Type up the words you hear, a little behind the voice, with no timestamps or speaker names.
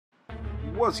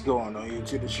What's going on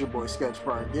YouTube? It's your boy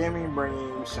SketchPrimeGaming, bringing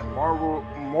you some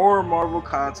more Marvel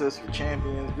Contest for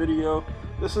Champions video.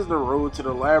 This is the road to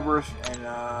the Labyrinth, and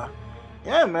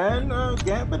yeah, man,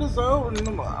 Gambit is out, and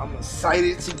I'm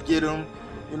excited to get him.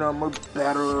 You know, I'm gonna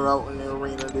battle it out in the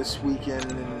arena this weekend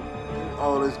and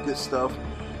all this good stuff.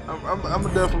 I'm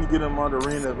gonna definitely get him on the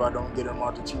arena if I don't get him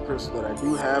on the 2 crystals that I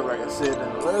do have. Like I said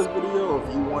in the last video,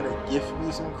 if you want to gift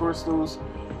me some crystals,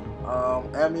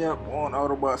 add me up on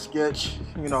Autobot Sketch.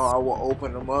 You know, I will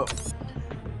open them up.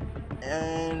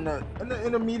 And in the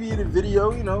intermediate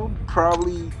video, you know,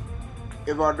 probably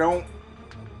if I don't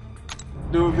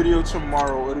do a video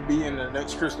tomorrow, it'll be in the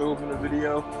next crystal opening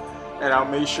video, and I'll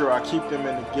make sure I keep them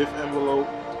in the gift envelope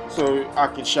so I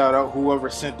can shout out whoever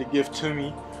sent the gift to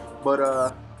me.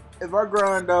 But if I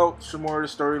grind out some more of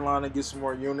the storyline and get some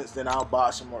more units, then I'll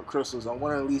buy some more crystals. I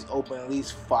want to at least open at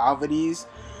least 5 of these.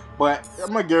 But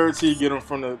I'm gonna guarantee get them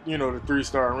from the, you know, the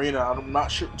 3-star arena. I'm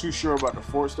not too sure about the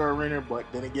 4-star arena, but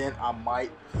then again, I might.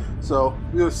 So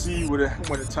we'll see when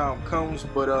the time comes.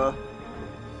 But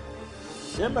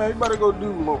yeah, man, everybody go do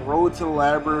Road to the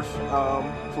Labyrinth.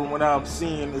 From what I'm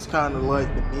seeing, it's kind of like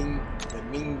the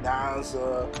Ming Na's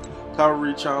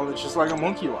cavalry challenge, just like a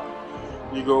monkey ride.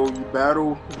 You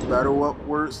battle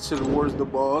upwards towards the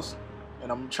boss,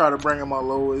 and I'm gonna try to bring in my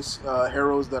lowest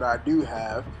heroes that I do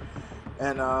have.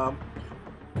 And I'm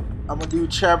gonna do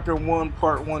chapter 1,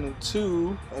 part 1 and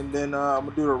 2, and then I'm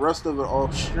gonna do the rest of it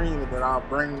off stream, and then I'll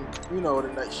bring, you know,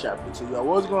 the next chapter to you. I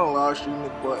was gonna live stream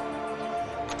it, but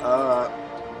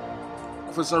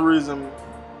for some reason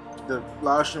the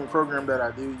live stream program that I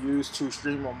do use to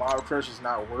stream on my Crush is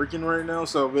not working right now.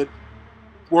 So if it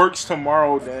works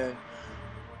tomorrow, then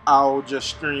I'll just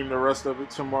stream the rest of it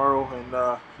tomorrow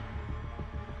and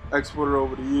export it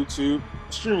over to YouTube.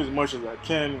 Stream as much as I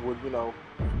can with, you know,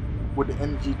 with the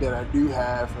energy that I do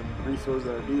have and the refills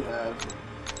that I do have.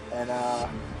 And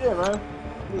yeah, man,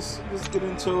 let's get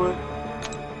into it.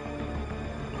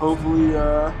 Hopefully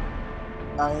I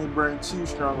ain't bring too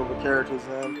strong of a characters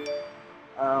in.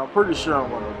 I'm pretty sure I'm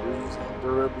gonna breeze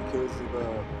through it because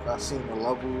of I've seen the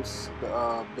levels,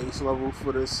 the base level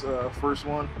for this first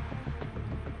one.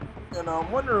 And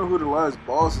I'm wondering who the last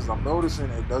boss is. I'm noticing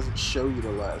it doesn't show you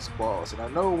the last boss. And I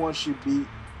know once you beat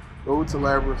Road to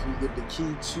Labyrinth, you get the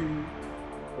key to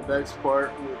the next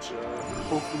part, which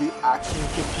hopefully I can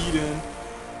compete in.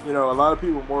 You know, a lot of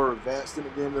people are more advanced in the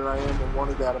game than I am, and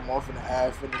one got a month and a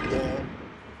half in the game.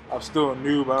 I'm still a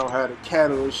noob. I don't have a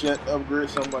catalyst yet to upgrade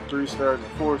some of my 3-star and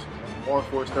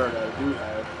 4-star that I do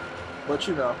have. But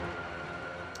you know,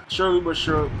 slowly but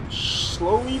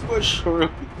surely,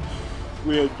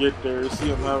 we'll get there.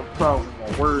 See, I'm having a problem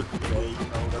with my words today. You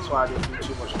know, that's why I didn't do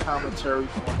too much commentary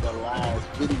on the last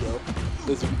video.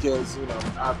 It's because, you know,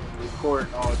 I've been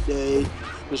recording all day.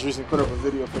 Just recently put up a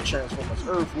video for Transformers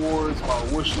Earth Wars, my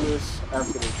wish list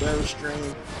after the dev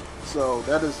stream. So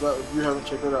that is, if you haven't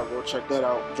checked it out, go check that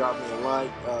out. Drop me a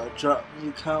like, drop me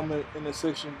a comment in the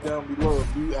section down below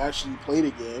if you actually play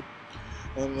the game.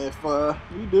 And if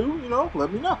you do, you know,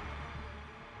 let me know.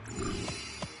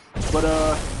 But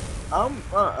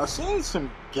I've seen some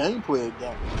gameplay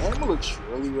again. The game looks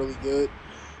really good.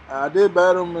 I did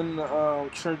battle him in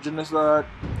Trent Genocide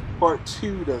Part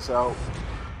 2 that's out.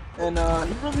 And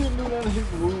he really didn't do none of his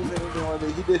moves or anything like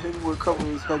that. He did hit me with a couple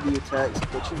of his heavy attacks,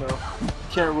 but you know,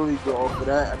 can't really go off of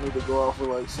that. I need to go off of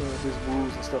like seeing his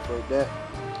moves and stuff like that.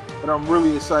 But I'm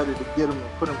really excited to get him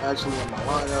and put him actually in my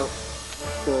lineup,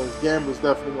 because Gambit's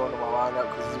definitely going to my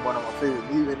lineup because he's one of my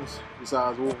favorite mutants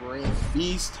besides Wolverine and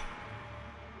Beast.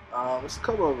 There's a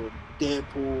couple of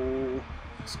Deadpool.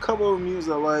 There's a couple of mutants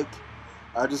I like.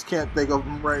 I just can't think of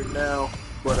them right now.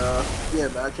 But yeah,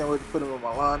 man, I can't wait to put him in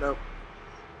my lineup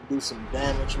and do some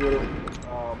damage with him.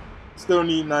 Still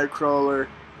need Nightcrawler.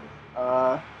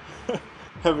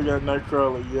 Haven't got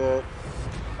Nightcrawler yet.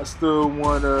 I still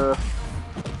want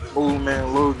Old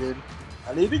Man Logan.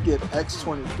 I need to get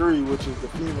X-23, which is the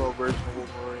female version of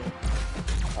Wolverine.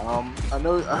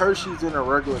 I heard she's in her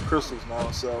regular crystals now,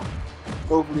 so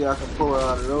hopefully I can pull her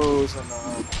out of those. And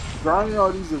grinding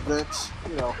all these events,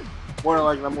 you know, more than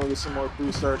likely I'm gonna get some more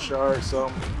 3-star shards.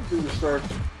 So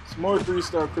some more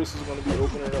 3-star crystals gonna be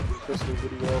opening up the crystal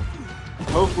video.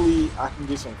 Hopefully I can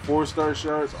get some 4-star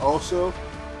shards also,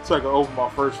 so I can open my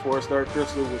first 4-star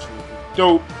crystal, which would be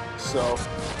dope. So,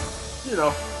 you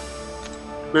know,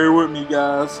 bear with me,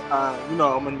 guys. You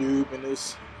know, I'm a noob in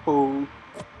this whole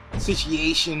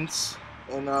situations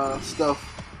and stuff,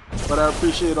 but I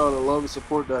appreciate all the love and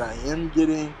support that I am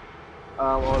getting,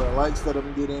 all the likes that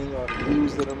I'm getting, all the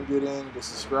views that I'm getting, the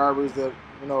subscribers that,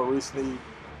 you know, recently,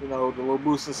 you know, the little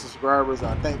boost in subscribers.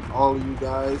 I thank all of you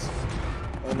guys.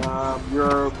 and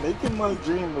you're making my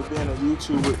dream of being a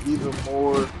YouTuber even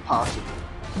more possible.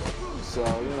 So,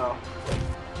 you know,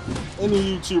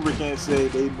 any YouTuber can't say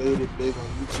they made it big on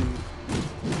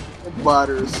YouTube by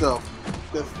themselves.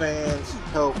 The fans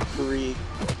help create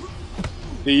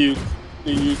the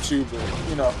YouTuber,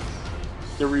 you know,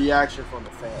 the reaction from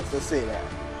the fans. Let's say that.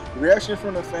 The reaction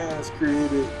from the fans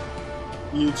created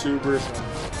YouTubers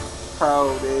and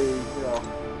how they, you know,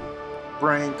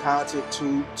 bring content to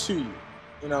you,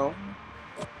 you know.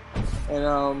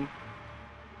 And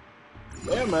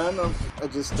yeah, man, I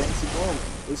just thanks again.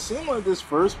 It seemed like this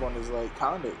first one is like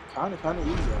kind of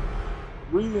easy.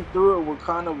 Reading through it with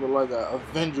kind of like a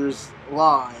Avengers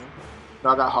line. You know,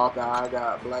 I got Hawkeye, I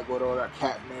got Black Widow, I got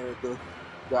Captain America,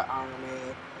 got Iron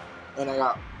Man, and I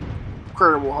got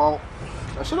Incredible Hulk.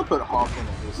 I should have put Hulk in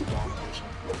this combination.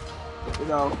 You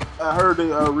know, I heard they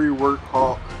reworked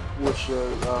Hulk, which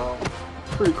is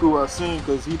pretty cool. I've seen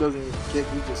because he doesn't even kick,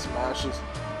 he just smashes.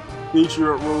 Beats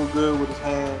you up real good with his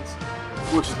hands,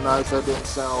 which is nice. That didn't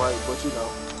sound right, but you know,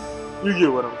 you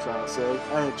get what I'm trying to say.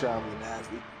 I ain't trying to be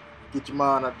nasty. Get your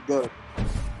mind out the gutter.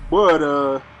 But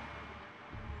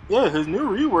yeah, his new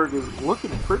rework is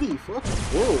looking pretty fucking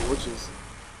good, which is,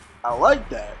 I like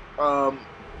that. I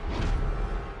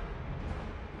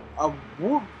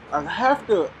have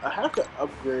to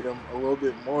upgrade him a little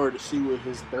bit more to see what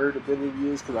his third ability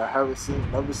is, because I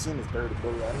never seen his third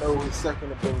ability. I know his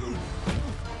second ability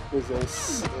is a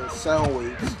sound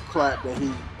waves clap that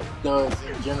he does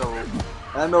in general.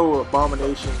 I know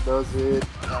Abomination does it.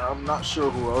 I'm not sure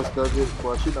who else does it,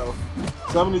 but you know,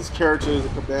 some of these characters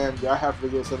in Kabam, I have to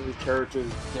get some of these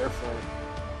characters different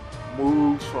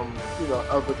moves from, you know,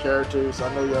 other characters.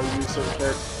 I know y'all use certain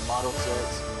characters in model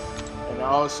sets, and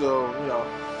also, you know,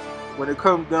 when it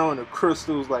comes down to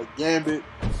crystals like Gambit,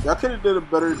 y'all could have did a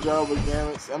better job with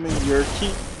Gambit. I mean, you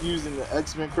keep using the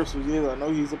X-Men crystals. Yeah, I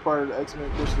know he's a part of the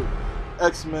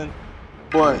X-Men,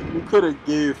 but you could have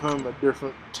gave him a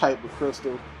different type of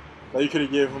crystal. Like you could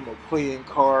have gave him a playing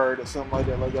card or something like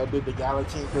that. Like I did the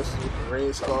Galatine crystal with the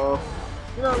Red Skull.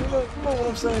 You know what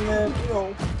I'm saying, man. You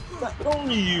know, don't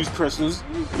reuse crystals.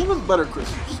 Give us better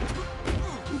crystals.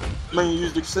 I mean, you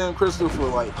use the same crystal for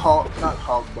like not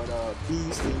Hawk, but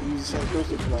Beast, and you use the same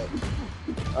crystal for like,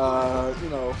 you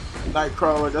know,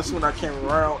 Nightcrawler. That's when I came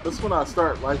around. That's when I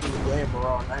started liking the game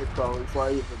around Nightcrawler. Before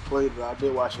I even played it, I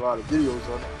did watch a lot of videos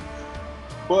on it.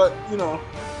 But you know,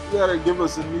 you gotta give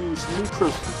us some new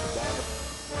crystals, damn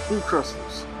it. New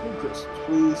crystals,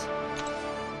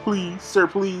 please, sir,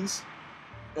 please.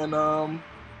 And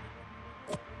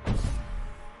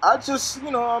I just,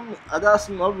 you know, I got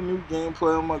some other new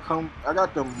gameplay. I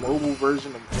got the mobile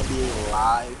version of NBA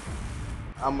Live.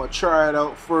 I'm gonna try it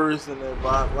out first, and if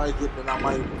I like it, then I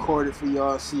might record it for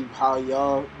y'all, see how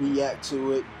y'all react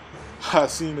to it. I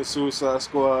seen the Suicide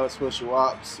Squad Special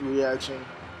Ops reaction.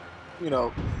 You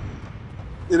know,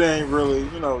 it ain't really,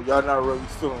 you know, y'all not really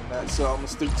feeling that, so I'm gonna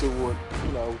stick to what,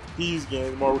 you know, these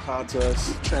games, Marvel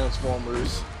Contest,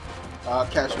 Transformers,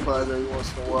 catch a prize every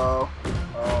once in a while.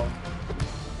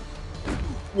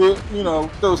 You know,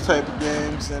 those type of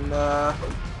games. And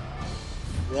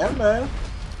yeah, man,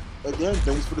 again,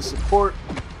 thanks for the support,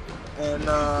 and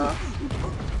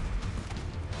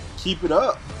keep it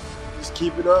up, just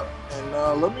keep it up.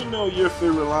 And let me know your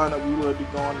favorite lineup you like to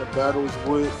go on the battles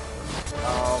with.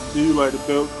 Do you like to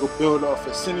build off a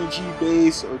synergy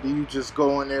base, or do you just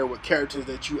go in there with characters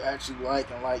that you actually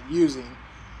like and like using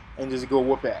and just go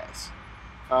whoop ass?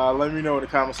 Let me know in the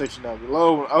comment section down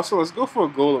below. Also, let's go for a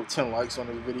goal of 10 likes on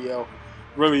this video.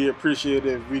 Really appreciate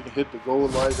it if we can hit the goal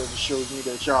like. That just shows me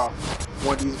that y'all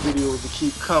want these videos to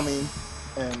keep coming.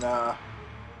 And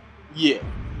yeah,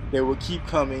 they will keep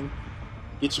coming.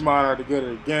 Get your mind out of the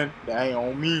gutter again. That ain't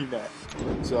on me that.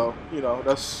 So, you know,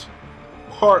 that's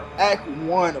Act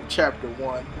 1 of Chapter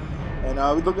 1. And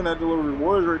we're looking at the little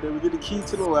rewards right there. We get the key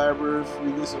to the Labyrinth.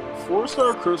 We get some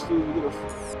 4-star crystals. We get a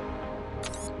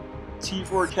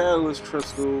T4 Catalyst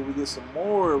crystal. We get some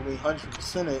more. We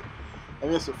 100% it. And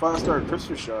we get some 5-star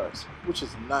crystal shards, which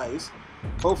is nice.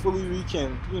 Hopefully we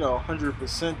can, you know,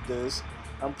 100% this.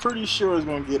 I'm pretty sure it's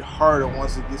going to get harder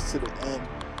once it gets to the end.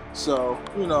 So,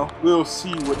 you know, we'll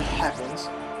see what happens.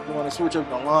 We want to switch up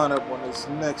the lineup on this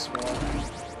next one.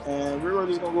 And we're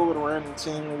just going to go with a random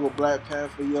team. We'll go Black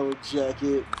Panther, Yellow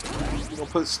Jacket. We're going to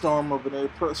put Storm up in there.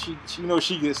 You know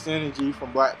she gets energy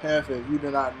from Black Panther. If you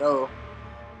do not know,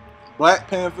 Black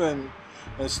Panther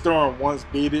and Storm once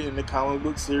dated in the comic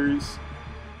book series.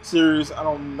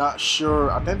 I'm not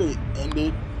sure. I think they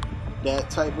ended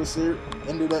that type of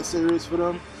series for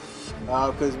them.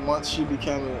 Because once she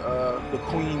became the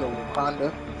queen of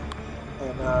Wakanda.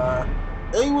 And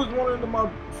They was one of my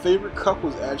favorite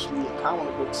couples actually in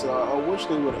comic books. So I wish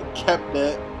they would have kept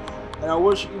that, and I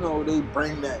wish, you know, they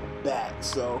bring that back.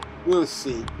 So we'll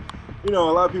see. You know,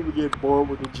 a lot of people get bored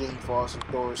with the Jane Foster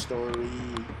Thor story,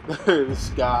 the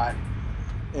Scott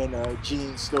and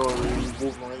Jean story,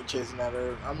 Wolverine chasing at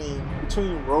her. I mean,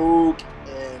 between Rogue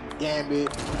and Gambit,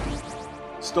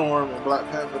 Storm and Black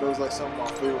Panther, those like some of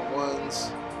my favorite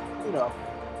ones. You know,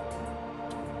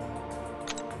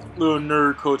 little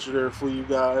nerd culture there for you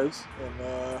guys,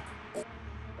 and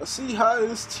let's see how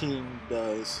this team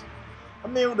does. I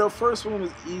mean, the first one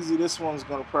was easy. This one's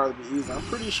gonna probably be easy. I'm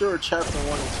pretty sure chapter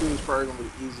 1 and 2 is probably gonna be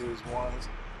the easiest ones,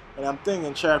 and I'm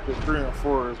thinking chapter 3 and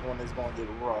 4 is when it's gonna get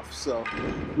rough. So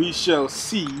we shall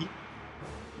see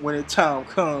when the time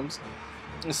comes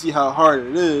and see how hard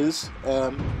it is.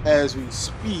 As we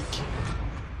speak,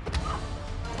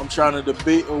 I'm trying to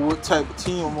debate on what type of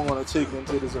team I'm going to take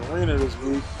into this arena this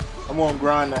week. I'm going to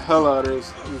grind the hell out of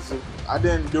this. I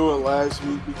didn't do it last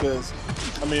week because,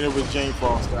 I mean, it was Jane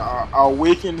Foster. I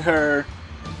awakened her,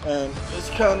 and it's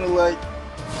kind of like,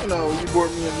 you know, you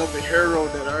brought me another hero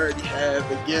that I already have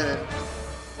again.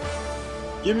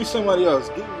 Give me somebody else.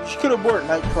 You could have brought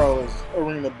Nightcrawler's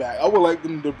arena back. I would like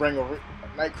them to bring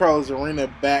Nightcrawler's arena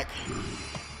back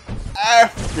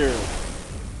after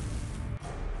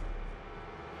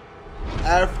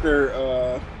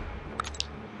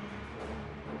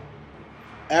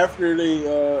they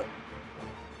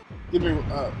give me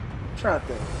I'm trying to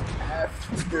think,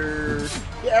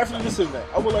 after this event,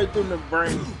 I would like them to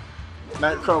bring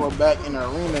Nightcrawler back in the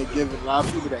arena, give a lot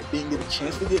of people that didn't get a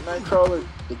chance to get Nightcrawler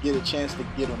to get a chance to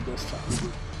get him this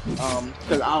time.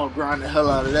 Because I'll grind the hell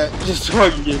out of that just so I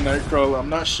can get Nightcrawler. I'm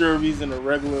not sure if he's in the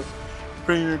regular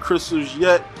premium crystals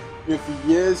yet. If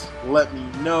he is, let me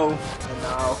know, and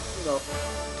I'll, you know,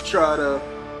 try to,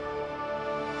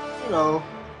 you know,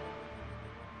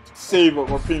 save up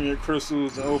my premium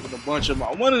crystals and open a bunch of them.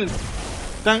 I want to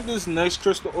think this next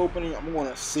crystal opening, I'm going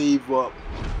to save up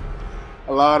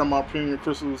a lot of my premium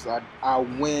crystals. I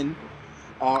win.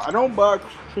 I don't buy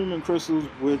premium crystals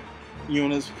with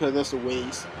units because that's a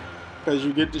waste. Because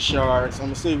you get the shards. I'm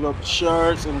going to save up the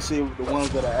shards. I'm going to save up the ones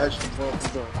that I actually want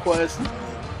for the quest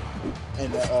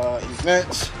and the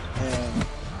events, and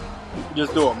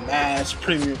just do a mass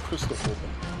premium crystal opening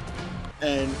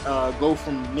and go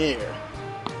from there.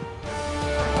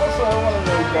 Also, I want to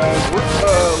know, guys,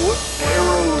 what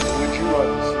arrows would you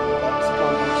like to see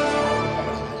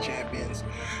on the champions?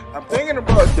 I'm thinking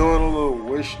about doing a little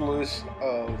wish list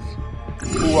of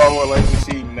who I would like to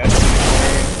see next in the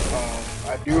game.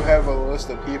 I do have a list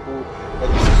of people that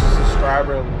a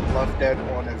subscriber left that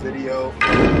on a video,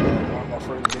 on my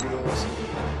first videos,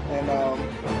 and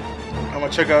I'm gonna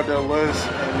check out their list,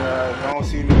 and if I don't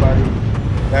see anybody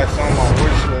that's on my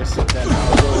wish list, then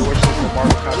I'll do a wish list for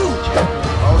Marvel Comics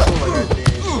Champions. Also, like I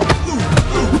did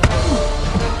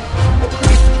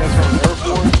Transform Air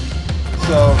Force.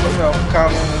 So, you know,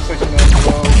 comment in the section down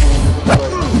below who you would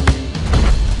like to see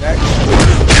next.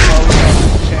 Marvel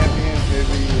Comics Champions,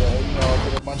 maybe, you know,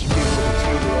 get a bunch of people to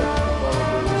tweet it at the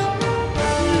developers.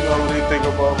 You know, they think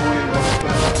about who they want to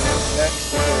put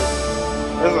next,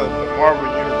 because the Marvel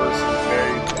universe is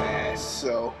very vast.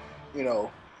 So, you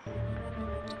know,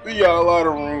 we got a lot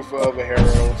of room for other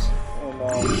heroes, and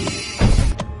hopefully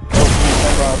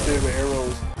some of our favorite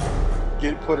heroes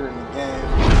get put in the game.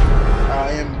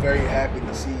 I am very happy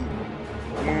to see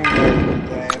Moon in the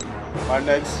game. My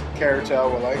next character I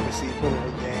would like to see put in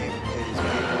the game is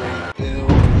Labyrinth.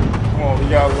 Come on, we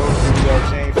got Loki, we got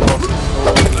Jane Foster,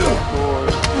 we got Thor.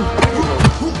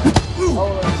 I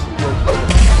would like to see Loki.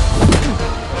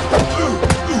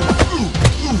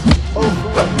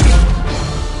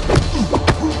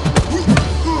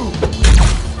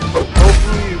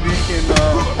 Hopefully we can get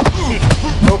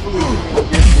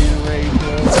Beta-Ray Bill. Beta-Ray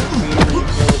Bill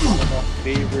is one of my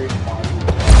favorite Marvel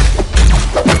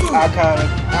characters.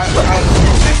 I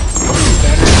honestly think he's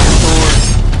better than Thor.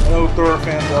 I know Thor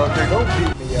fans out there, don't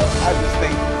beat me up. I just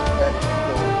think he's better than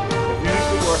Thor. If you used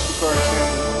to watch the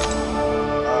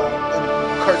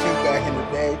cartoons back in the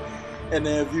day, and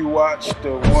then if you watch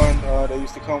the one that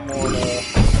used to come on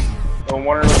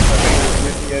one of those, I think it was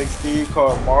Disney XD,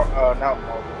 called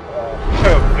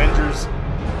Avengers,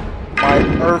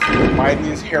 Earth, the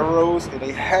Mightiest Heroes, and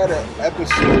they had an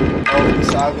episode of the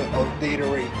saga of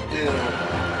Beta-Ray Bill,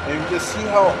 and you just see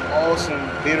how awesome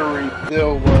Beta-Ray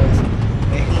Bill was,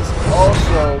 and he's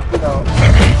also, you know,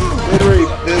 Beta-Ray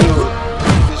Bill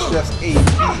is just a beast.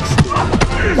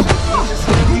 He's just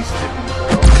a beast to me,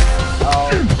 bro.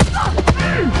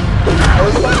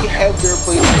 Everybody has their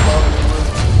place in Marvel universe,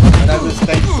 and I just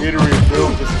think Beta-Ray Bill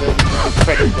just doesn't get the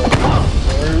credit that he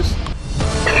deserves.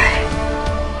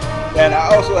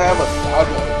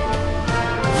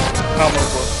 comic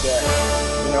books that,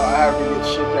 you know, I have to get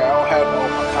shipped there. I don't have all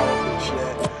my comic books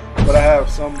yet, but I have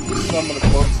some of the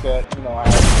books that, you know, I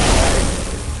have to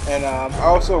buy. And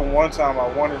also one time I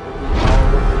wanted to do comic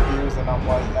book reviews, and I'm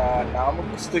like, nah, I'm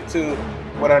gonna stick to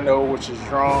what I know, which is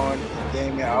drawn and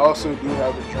gaming. I also do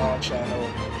have a drawn channel.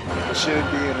 It should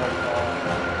be in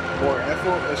more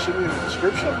info. It should be in the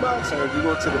description box, and if you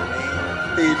go to the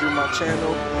main page of my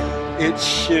channel, it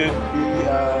should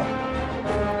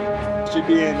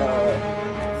be in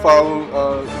follow,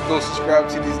 go subscribe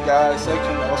to these guys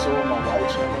section, also on my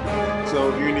live channel. So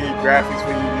if you need graphics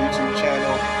for your YouTube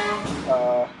channel,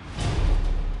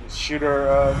 shoot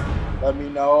her, let me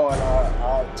know, and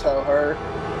I'll tell her,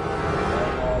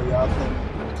 and y'all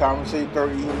can conversate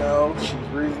through email. She's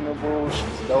reasonable,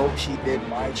 she's dope. She did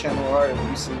my channel art. If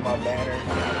you see my banner,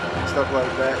 stuff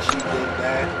like that, she did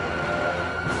that.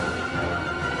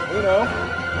 You know,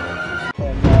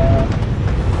 and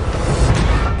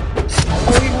I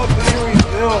know you want Battery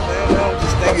Bill, man. I'm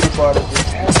just thinking about it.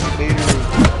 Just ask the Battery.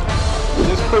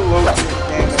 Just put low in the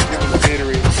game and give us a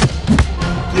Battery.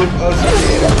 Give us a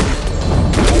Battery.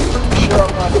 I'm pretty sure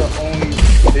I'm not the only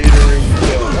Battery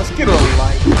Bill. Let's get a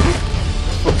like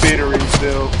for Battery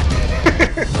Bill.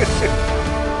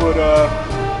 But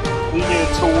we get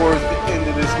towards the end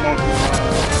of this month.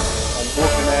 I'm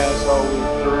whooping ass all the way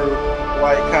through.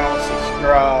 Like, comment,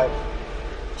 subscribe,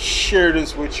 share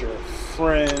this with your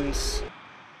friends.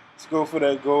 Let's go for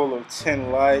that goal of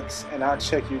 10 likes, and I'll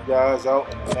check you guys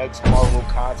out in the next Marvel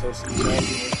Contest of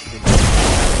Champions.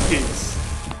 Peace.